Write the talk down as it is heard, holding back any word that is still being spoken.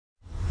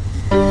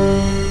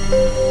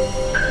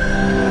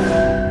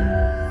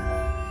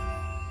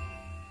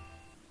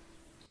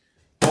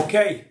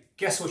Okay,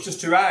 guess what's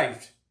just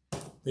arrived?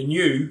 The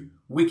new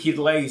Wicked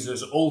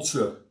Lasers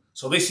Ultra.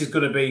 So this is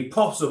going to be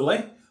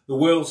possibly the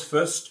world's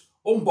first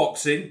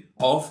unboxing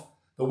of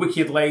the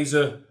Wicked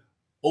Laser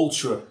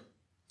Ultra.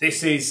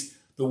 This is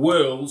the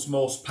world's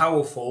most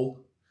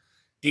powerful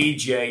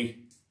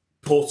DJ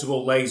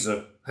portable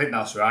laser. I think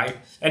that's right.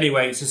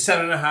 Anyway, it's a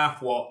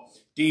 7.5 watt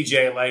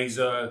DJ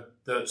laser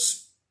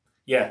that's,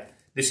 yeah,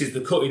 this is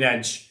the cutting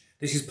edge.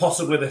 This is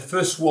possibly the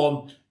first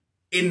one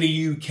in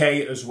the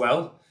UK as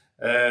well.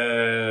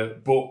 I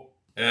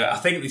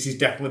think this is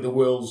definitely the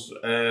world's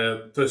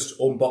first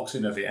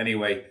unboxing of it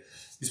anyway.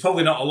 There's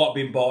probably not a lot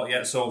been bought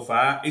yet so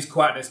far. It's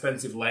quite an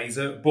expensive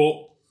laser,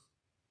 but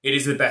it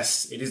is the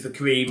best. It is the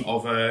cream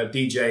of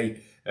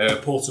DJ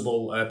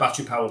portable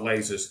battery-powered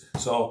lasers.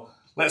 So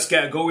let's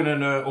get going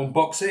and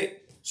unbox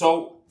it.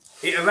 So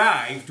it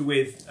arrived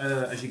with,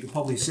 as you can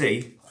probably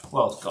see,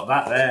 well, it's got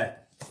that there.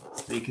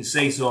 So you can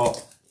see, so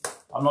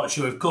I'm not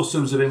sure if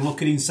customs have been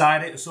looking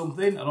inside it or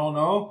something. I don't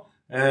know.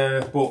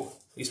 But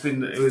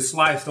it was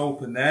sliced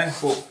open there,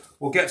 but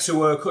we'll get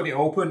to cutting it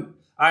open.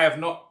 I have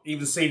not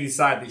even seen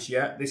inside this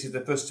yet. This is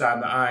the first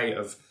time that I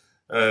have,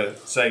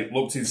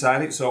 looked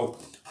inside it. So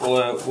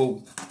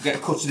we'll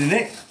get cutting in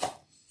it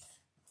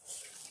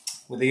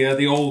with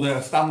the old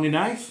Stanley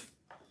knife.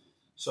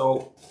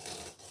 So,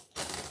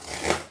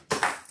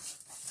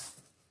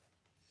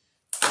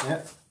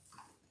 yeah.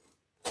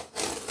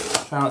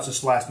 Try not to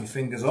slice my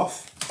fingers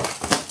off.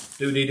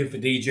 Do need them for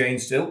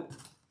DJing still.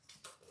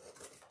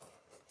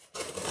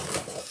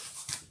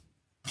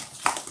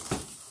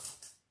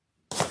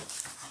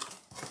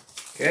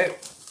 Okay,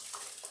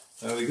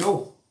 there we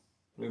go.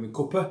 With my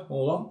cuppa,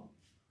 hold on.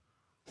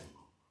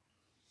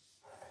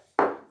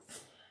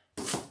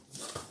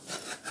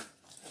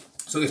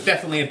 So it's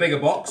definitely a bigger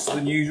box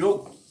than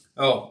usual.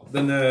 Oh,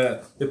 than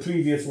the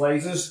previous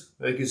lasers.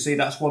 You can see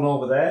that's one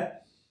over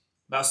there.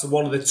 That's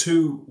one of the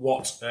 2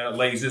 watt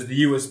lasers,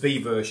 the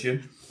USB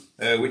version,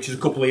 which is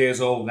a couple of years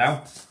old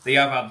now. They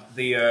have had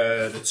the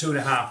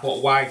 2.5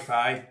 watt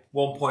Wi-Fi,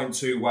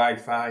 1.2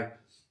 Wi-Fi,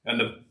 and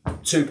the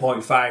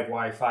 2.5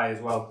 Wi-Fi as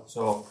well.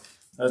 So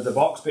there's the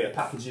box, bit of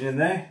packaging in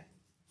there.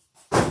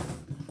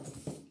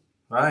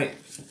 Right,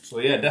 so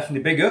yeah,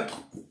 definitely bigger.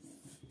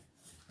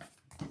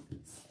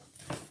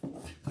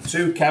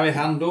 2 carry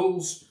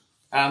handles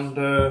and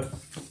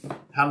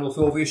handle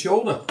for over your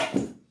shoulder.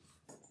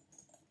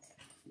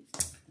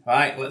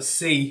 Right, let's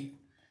see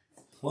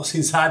what's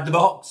inside the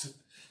box.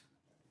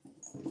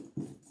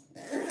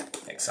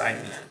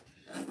 Exciting.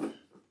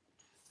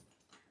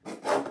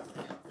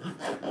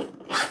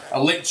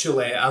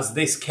 Literally, as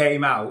this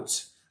came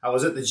out, I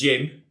was at the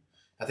gym.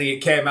 I think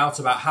it came out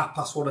about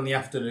 1:30 in the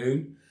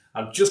afternoon.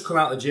 I'd just come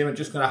out of the gym, I'd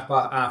just gone at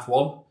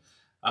 1:30,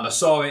 and I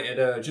saw it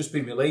had just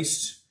been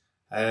released.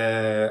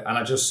 And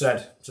I just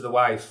said to the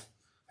wife,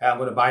 hey, I'm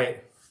going to buy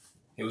it.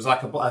 It was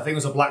like I think it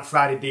was a Black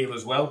Friday deal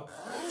as well.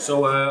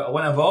 So I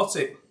went and bought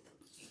it.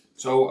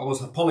 So I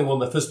was probably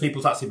one of the first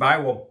people to actually buy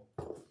one.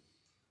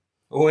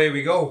 Oh, here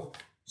we go.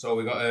 So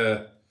we got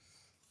a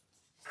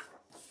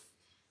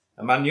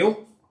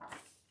manual,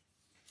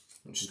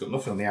 which has got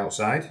nothing on the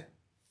outside.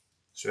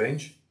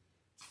 Strange.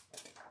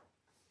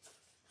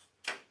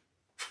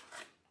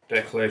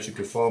 Declaration,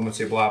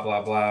 conformity, blah,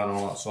 blah, blah, and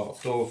all that sort of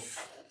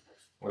stuff.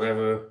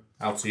 Whatever,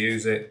 how to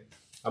use it.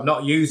 I've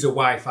not used a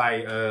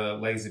Wi-Fi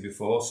laser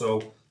before,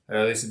 so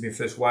this is my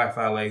first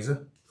Wi-Fi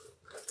laser.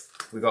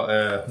 We got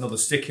another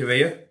sticker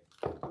here.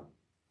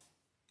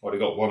 Already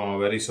got one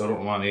already, so I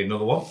don't want to need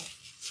another one.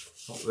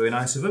 Not very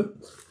nice of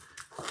them.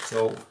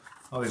 So,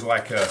 oh, there's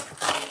like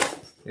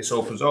this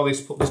opens. Oh,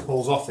 this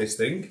pulls off this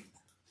thing.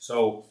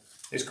 So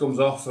this comes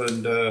off,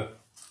 and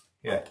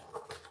yeah.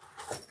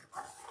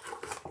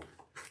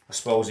 I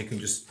suppose you can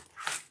just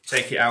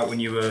take it out when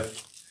you were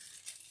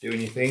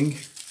doing your thing.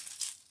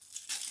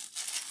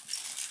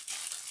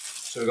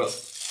 So we've got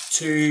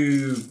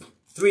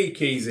 3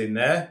 keys in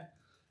there,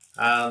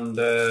 and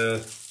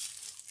the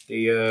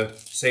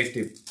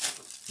safety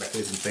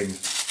mechanism thing.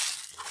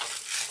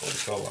 What do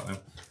you call that now?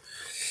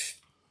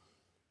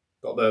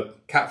 Got the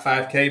Cat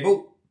 5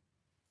 cable.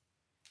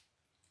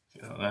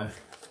 Out there.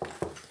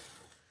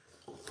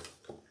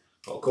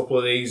 Got a couple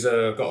of these.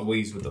 Got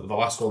these with the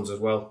last ones as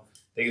well.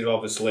 These are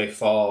obviously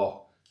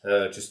for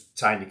just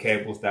tying your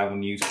cables down,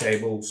 unused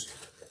cables.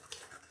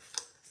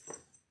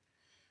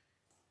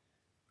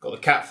 Got the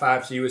Cat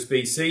 5 to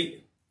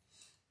USB-C,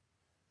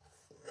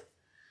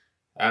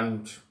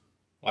 and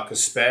like a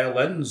spare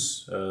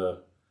lens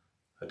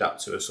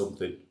adapter or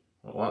something.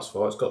 What that's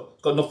for? It's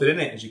got nothing in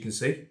it, as you can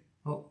see.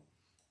 Oh.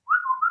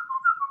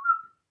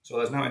 So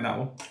there's nothing in that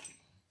one.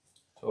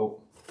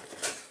 So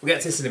we'll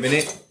get to this in a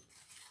minute.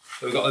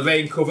 So we've got the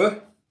rain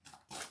cover.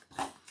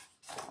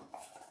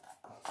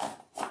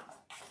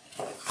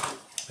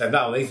 I've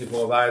not had these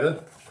before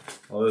either.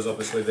 Well, there's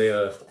obviously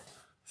the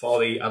for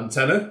the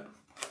antenna.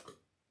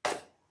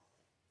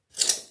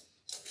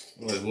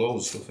 Well, there's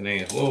loads of stuff in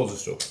here, loads of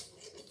stuff.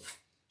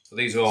 So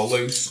these are all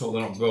loose, so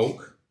they're not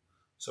broke.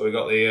 So we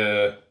got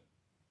the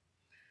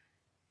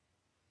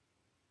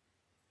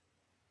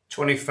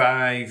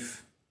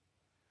 25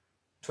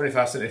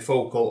 25cm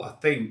focal. I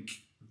think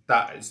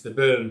that is the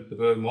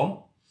burn one.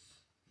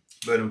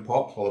 Burn and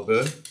pop, or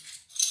burn.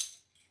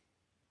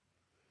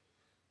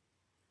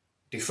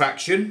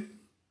 Diffraction.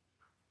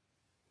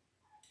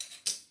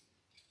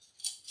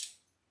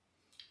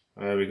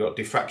 We got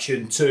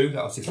diffraction 2.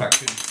 That was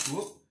diffraction.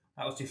 Whoop,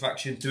 that was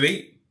diffraction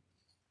 3.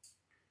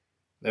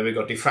 Then we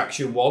got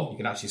diffraction 1. You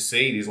can actually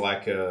see there's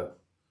like a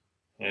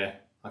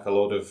like a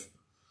load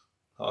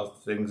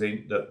of things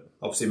in that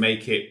obviously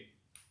make it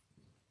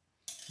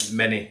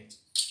many.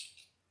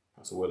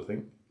 That's a word I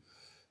think.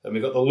 Then we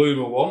got the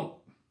Luma 1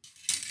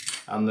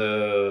 and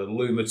the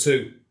Luma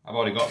 2. I've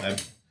already got them.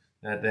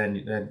 Then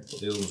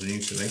the other ones are new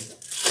to me.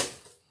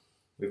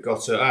 We've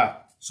got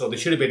so they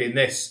should have been in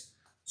this.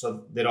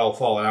 So they'd all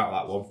fallen out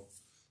of that one.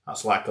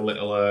 That's like a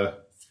little, as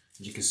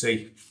you can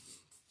see,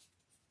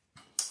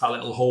 a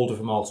little holder for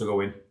them all to go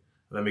in. And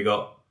then we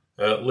got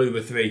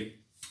Luma 3.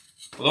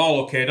 But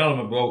all okay, none of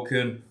them are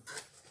broken.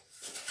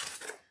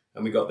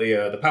 And we got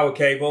the power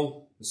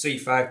cable, the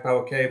C5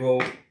 power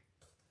cable.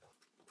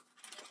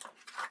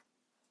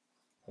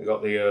 We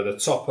got the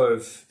top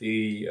of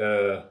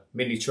the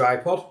mini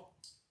tripod.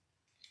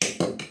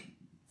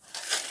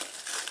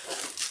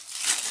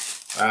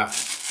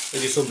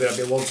 This is something I've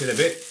been wanting for a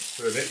bit,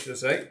 should I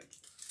say.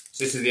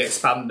 So this is the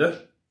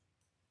expander.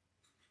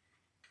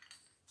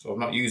 So I've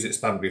not used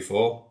expander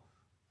before,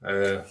 but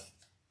it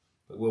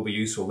will be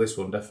useful, this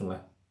one, definitely.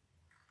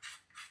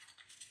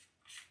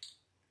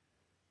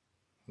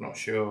 I'm not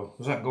sure,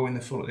 does that go in the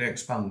front of the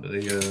expander,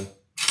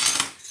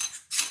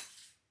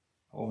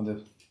 over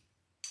the...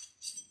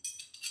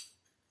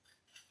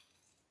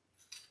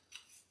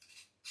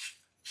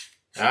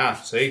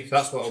 See,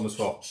 that's what it was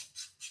for.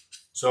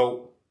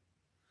 So,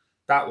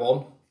 that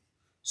one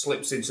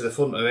slips into the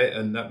front of it,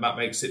 and that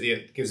makes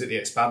it gives it the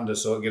expander.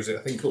 So it gives it,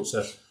 I think, up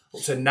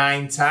to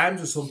 9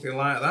 times or something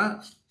like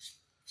that.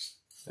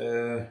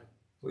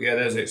 But yeah,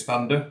 there's the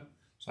expander.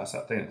 So that's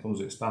that thing that comes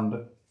with the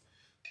expander.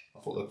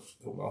 I'll put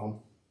that on.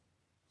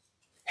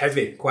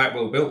 Heavy, quite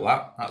well built.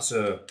 That's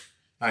a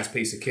nice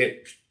piece of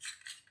kit.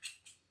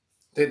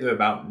 I think they're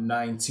about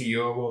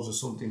 €90 or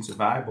something to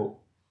buy, but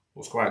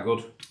looks quite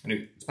good. And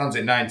it expands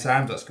it 9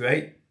 times. That's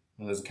great.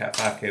 And there's a Cat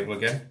 5 cable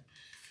again.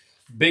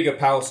 Bigger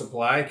power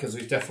supply, because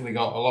we've definitely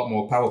got a lot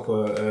more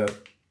power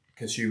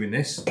consuming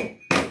this.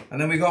 And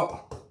then we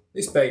got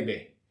this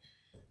baby,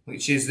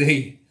 which is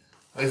the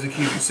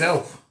cube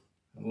itself.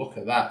 And look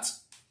at that.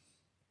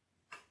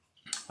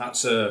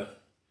 That's yeah,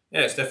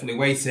 it's definitely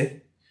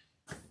weighty.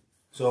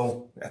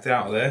 So get it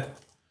out of there.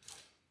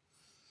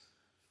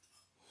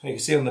 So you can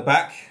see on the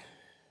back,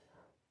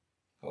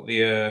 got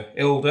the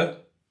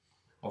Ilda.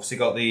 Obviously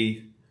got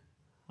the.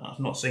 I've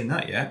not seen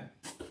that yet.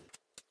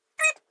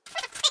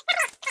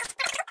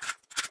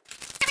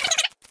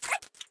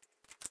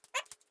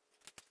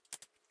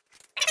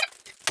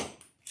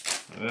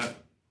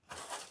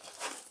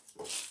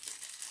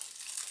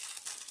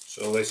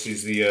 So this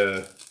is the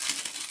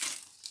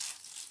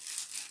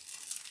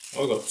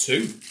oh, I've got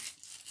 2.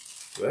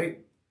 Great.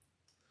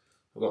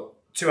 I've got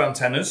 2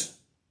 antennas.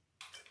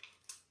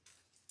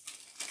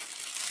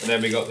 And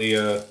then we got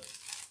the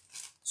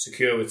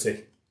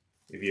security,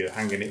 if you're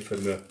hanging it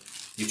from your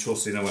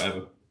trussing or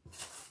whatever.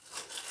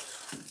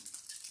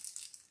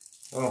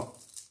 Oh,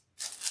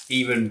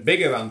 even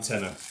bigger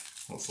antenna,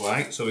 looks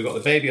like. So we've got the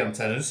baby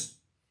antennas.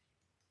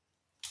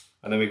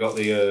 And then we got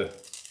the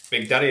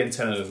Big Daddy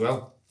antenna as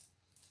well.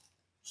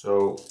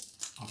 So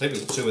I think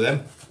we've got 2 of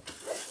them.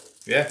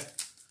 Yeah,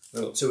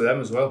 we've got 2 of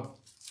them as well.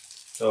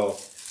 So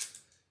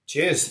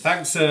cheers,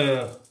 thanks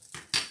Wicked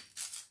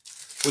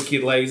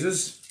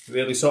Lasers.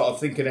 Really sort of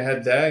thinking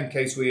ahead there in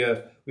case we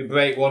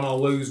break one or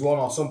lose one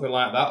or something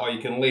like that, or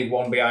you can leave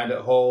one behind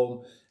at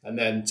home and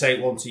then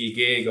take one to your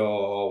gig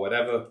or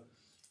whatever.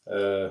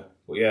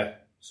 But yeah,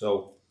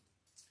 so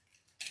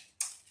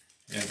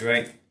yeah,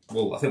 great.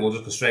 Well, I think we'll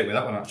just go straight with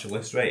that one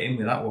actually, straight in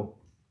with that one.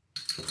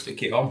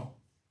 Stick it on.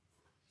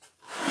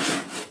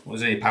 Well,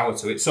 there's any power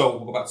to it. So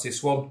we'll go back to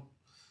this one.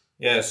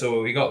 Yeah,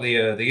 so we got the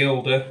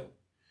Ilda.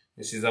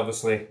 This is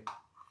obviously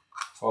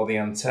for the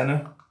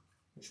antenna,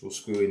 which we'll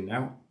screw in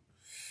now.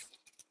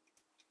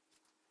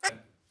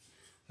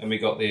 And we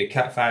got the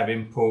Cat 5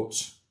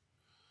 input.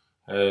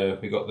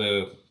 We got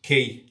the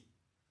key.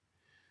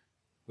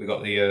 We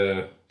got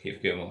the keep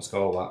forgetting what it's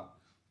called that.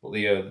 But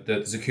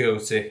the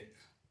security,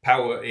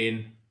 power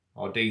in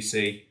or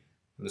DC,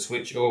 and the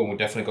switch. Oh, we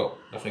definitely got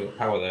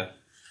power there.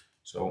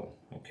 So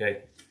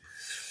okay.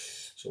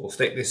 So we'll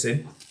stick this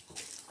in.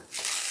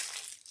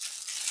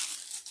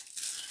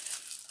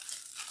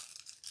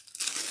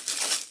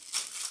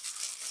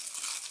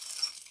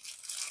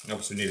 And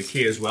obviously we need a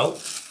key as well.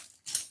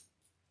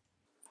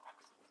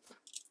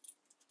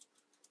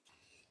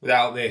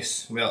 Without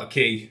this, without a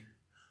key,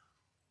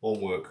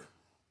 won't work.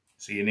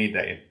 So you need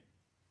that in.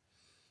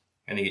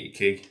 And you get your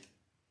key.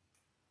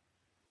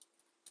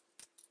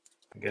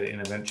 Get it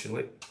in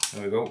eventually.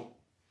 There we go.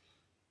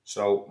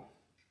 So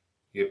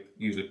you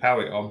usually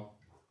power it on.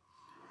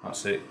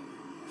 That's it.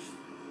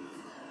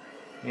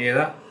 You hear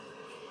that?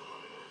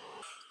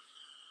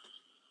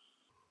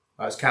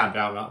 Right, it's calmed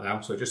down right now,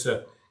 so just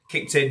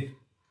kicked in.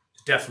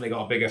 It's definitely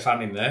got a bigger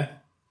fan in there.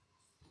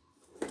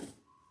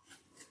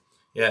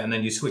 Yeah, and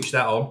then you switch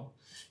that on.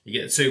 You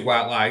get the 2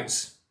 white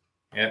lights.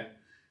 Yeah,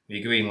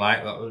 your green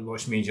light,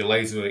 which means your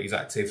laser is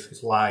active,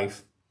 it's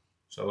live.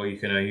 So you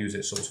can use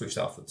it, so switch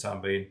that off for the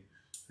time being.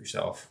 Switch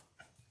that off.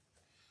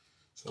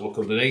 So look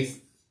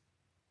underneath.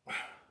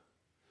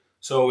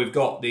 So we've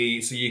got so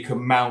you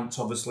can mount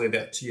obviously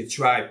that to your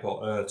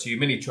tripod, to your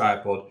mini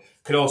tripod.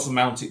 You can also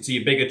mount it to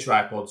your bigger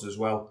tripods as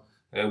well,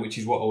 which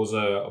is what I was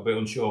a bit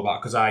unsure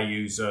about, because I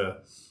use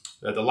the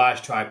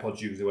large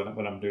tripods usually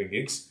when I'm doing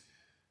gigs.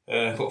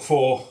 Got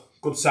 4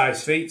 good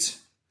sized feet.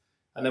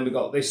 And then we've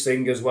got this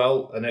thing as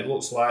well, and it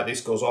looks like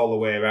this goes all the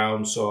way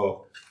around,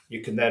 so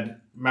you can then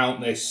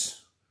mount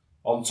this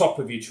on top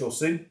of your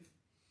trussing.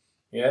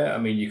 Yeah, I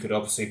mean, you could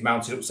obviously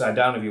mount it upside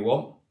down if you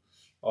want,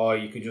 or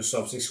you could just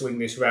obviously swing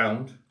this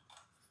round,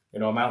 you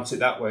know, mount it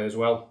that way as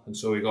well. And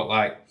so we've got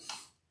like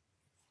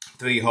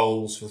 3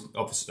 holes,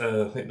 I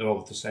think they're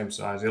all the same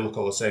size, they look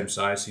all the same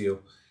size, so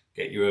you'll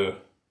get your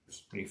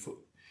fit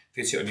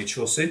it on your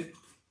trussing.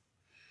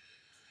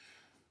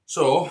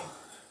 So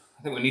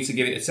I think we need to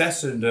give it a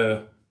test and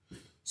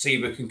see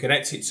if we can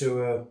connect it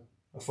to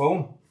a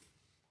phone.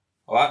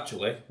 Or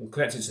actually, we'll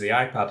connect it to the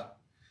iPad.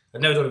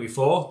 I've never done it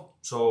before,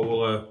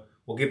 so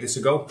we'll give this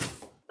a go.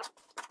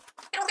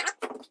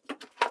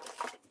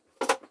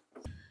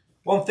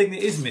 One thing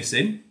that is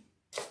missing,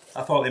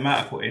 I thought they might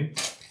have put in,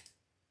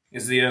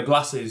 is the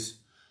glasses.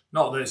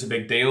 Not that it's a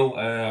big deal.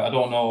 I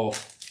don't know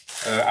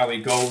how it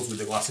goes with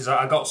the glasses.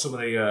 I got some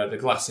of the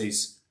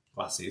glasses.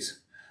 I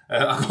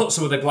got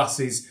some of the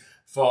glasses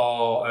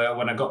for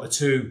when I got the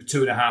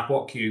 2.5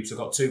 watt cubes. I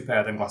got 2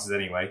 pair of them glasses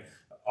anyway.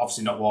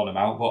 Obviously not worn them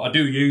out, but I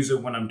do use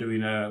them when I'm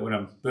doing when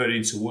I'm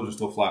burning some wood and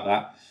stuff like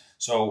that.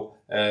 So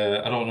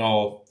I don't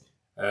know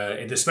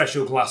if they're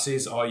special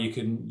glasses, or you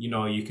can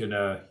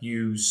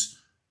use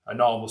a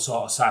normal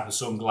sort of type of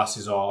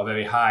sunglasses, or a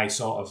very high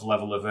sort of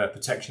level of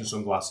protection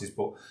sunglasses.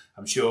 But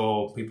I'm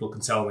sure people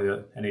can tell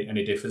me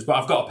any difference. But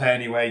I've got a pair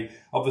anyway.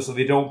 Obviously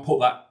they don't put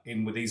that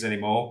in with these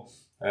anymore.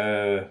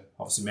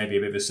 Obviously maybe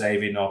a bit of a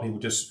saving, or people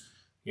just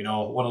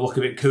want to look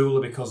a bit cooler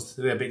because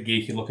they're a bit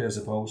geeky looking, I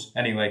suppose.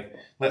 Anyway,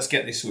 let's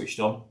get this switched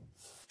on.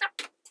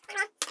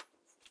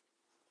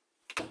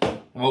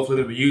 I'm hopefully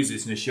going to be using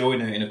this in a show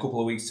in a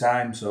couple of weeks'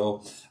 time,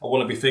 so I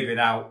want to be figuring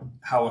out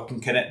how I can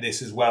connect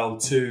this as well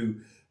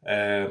to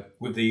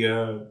with the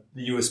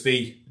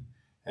USB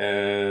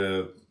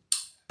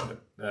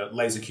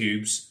laser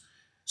cubes,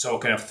 so I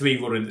can have 3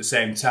 running at the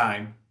same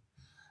time.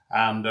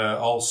 And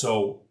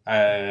also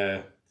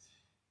I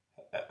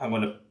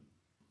will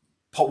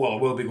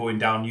be going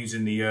down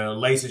using the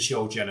laser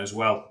show gen as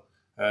well.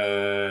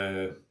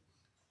 I'm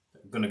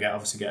going to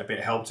obviously get a bit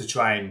of help to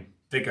try and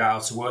figure out how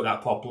to work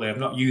that properly. I've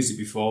not used it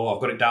before.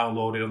 I've got it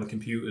downloaded on the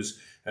computers,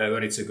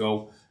 ready to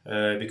go,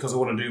 because I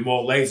want to do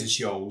more laser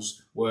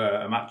shows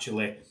where I'm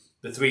actually,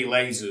 the 3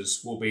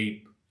 lasers will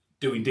be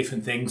doing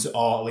different things,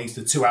 or at least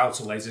the 2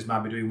 outer lasers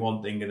might be doing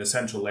one thing and the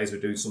central laser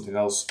doing something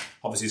else.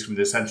 Obviously it's going to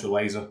be the central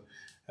laser.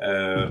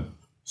 I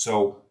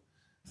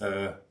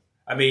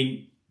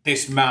mean,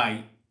 this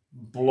might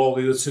blow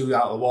the other 2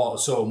 out of the water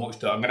so much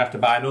that I'm going to have to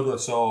buy another.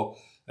 So,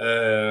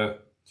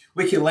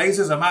 Wicked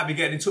Lasers, I might be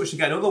getting in touch to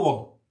get another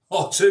one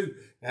or 2.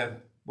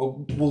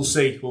 Well, we'll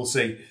see.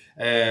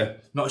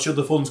 Not sure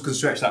the funds can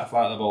stretch that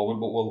far at the moment,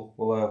 but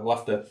we'll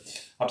have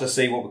to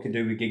see what we can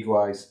do with gig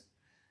wise.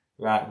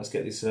 Right, let's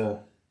get this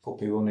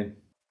puppy running.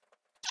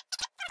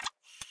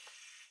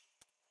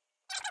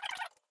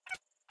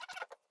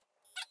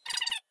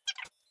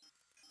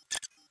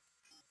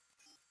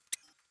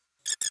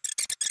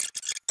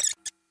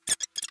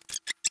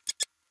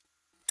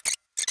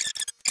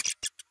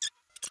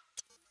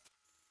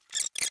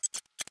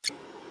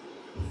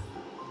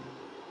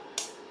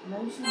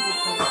 Motion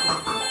detected at the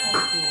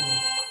front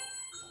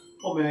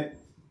door. 1 minute.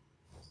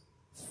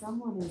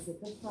 Someone is at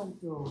the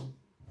front door.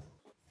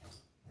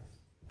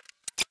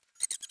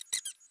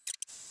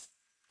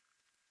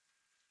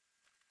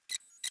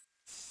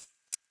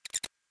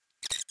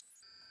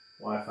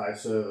 Wi-Fi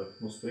server,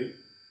 must be.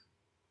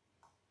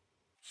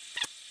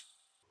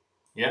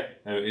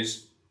 Yep, there it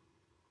is.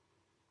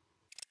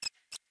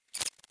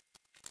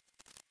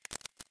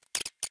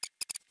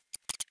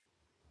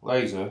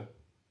 Laser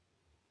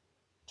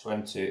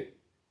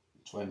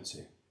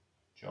 2020.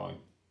 Join.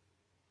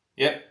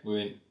 Yep, we're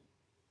in.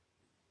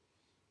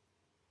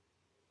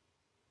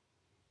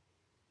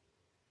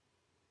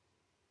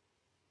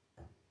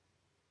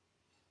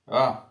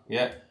 Ah,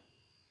 yeah.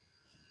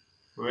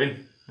 We're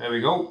in. There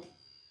we go.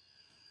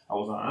 How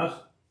was that hard?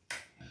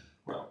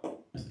 Well.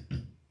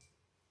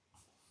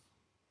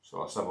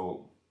 So let's have a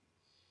look.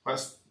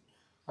 Let's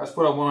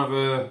put on one of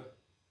the.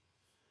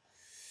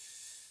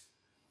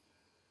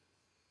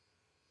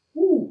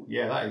 Ooh,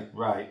 yeah, that is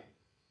right.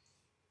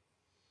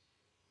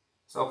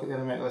 Let's have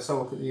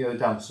a look at the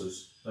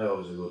dancers. They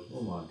always are good.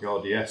 Oh my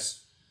god,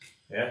 yes.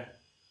 Yeah.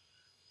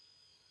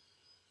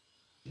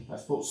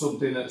 Let's put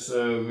something that's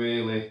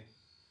really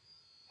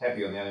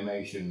heavy on the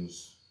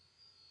animations.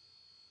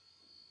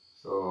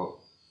 So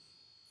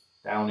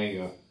down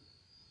here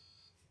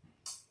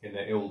in the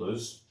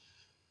Hilders.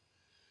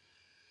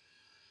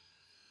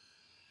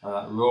 And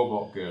that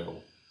robot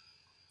girl.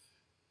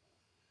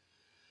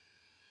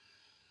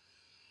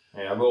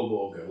 Yeah,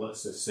 robot girl,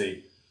 let's just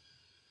see.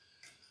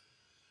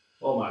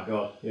 Oh my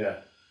god,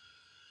 yeah.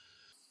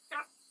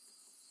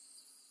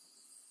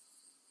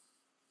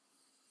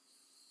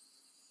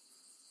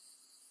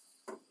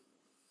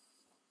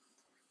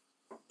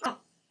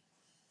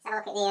 Let's have a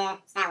look at the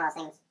Star Wars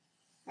things.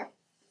 Nope.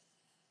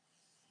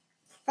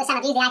 First time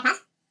I've used the iPad.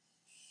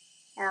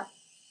 So,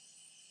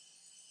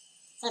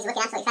 seems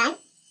looking absolutely fine.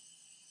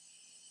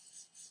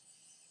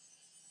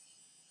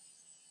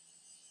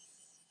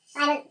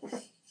 Silent.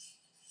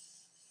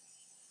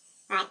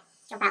 Alright,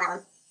 jump out that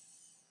one.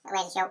 That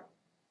laser show.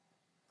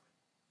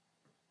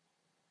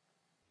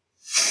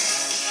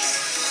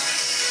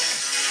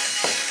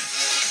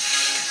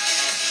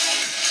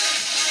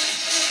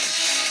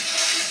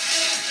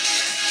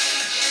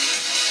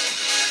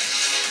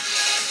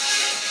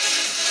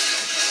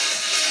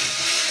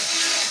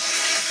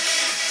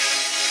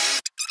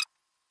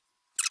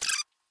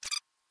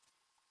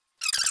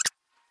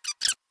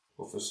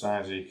 For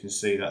size, you can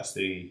see that's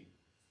the.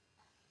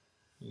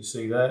 You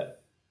see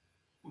that?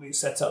 It's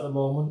set at the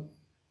moment.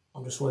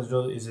 I'm just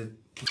wondering, is it?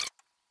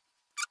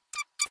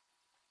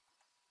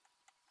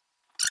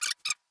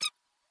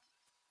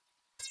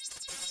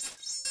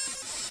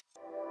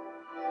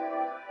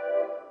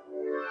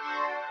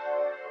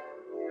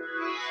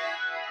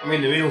 I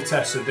mean, the real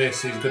test of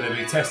this is going to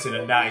be testing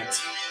at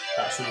night.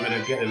 That's when we're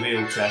going to get the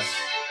real test.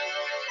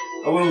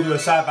 I will do a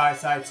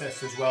side-by-side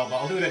test as well, but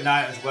I'll do it at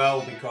night as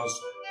well because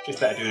it's just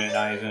better doing it at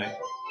night, isn't it?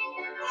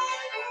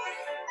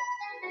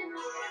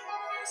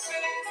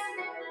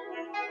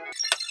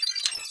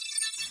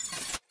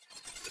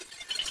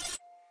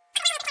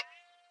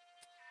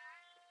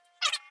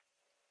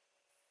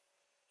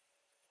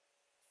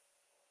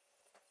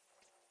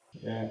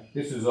 Yeah,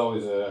 this was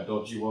always a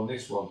dodgy one,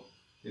 this one.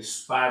 This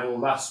spiral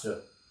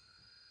raster.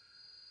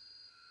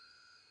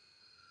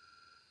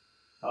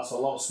 That's a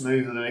lot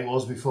smoother than it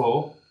was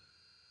before.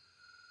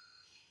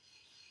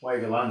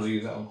 Wavy Lands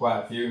use that on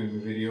quite a few in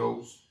my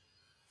videos.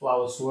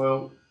 Flower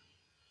swirl.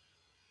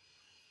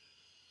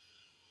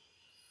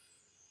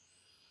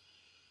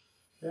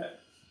 Yeah.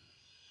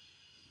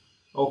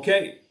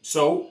 Okay,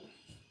 so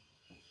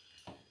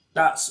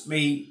that's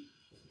me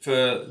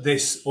for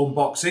this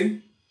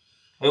unboxing.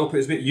 I hope it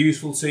was a bit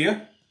useful to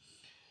you.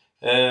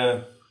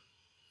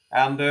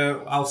 And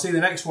I'll see the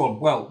next one.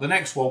 Well, the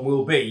next one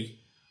will be,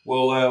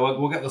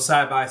 we'll get the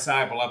side by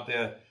side. We'll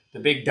have the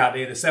big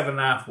daddy, the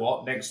 7.5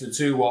 watt next to the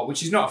 2 watt,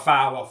 which is not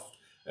far off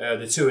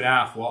the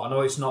 2.5 watt. I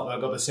know it's not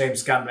got the same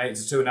scan rate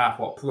as the 2.5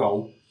 watt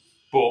Pro,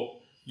 but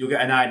you'll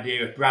get an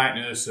idea of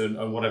brightness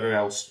and whatever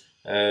else.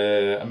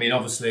 I mean,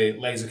 obviously,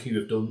 Laser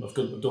Cube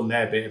have done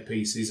their bit of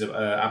pieces of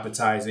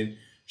advertising,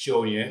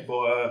 showing you,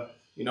 but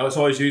you know, it's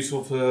always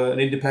useful for an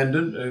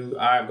independent who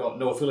I've got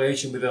no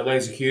affiliation with a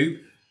Laser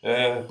Cube.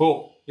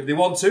 But if they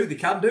want to, they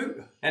can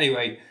do.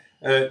 Anyway,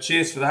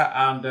 cheers for that,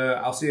 and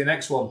I'll see you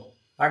next one.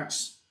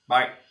 Thanks.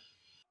 Bye.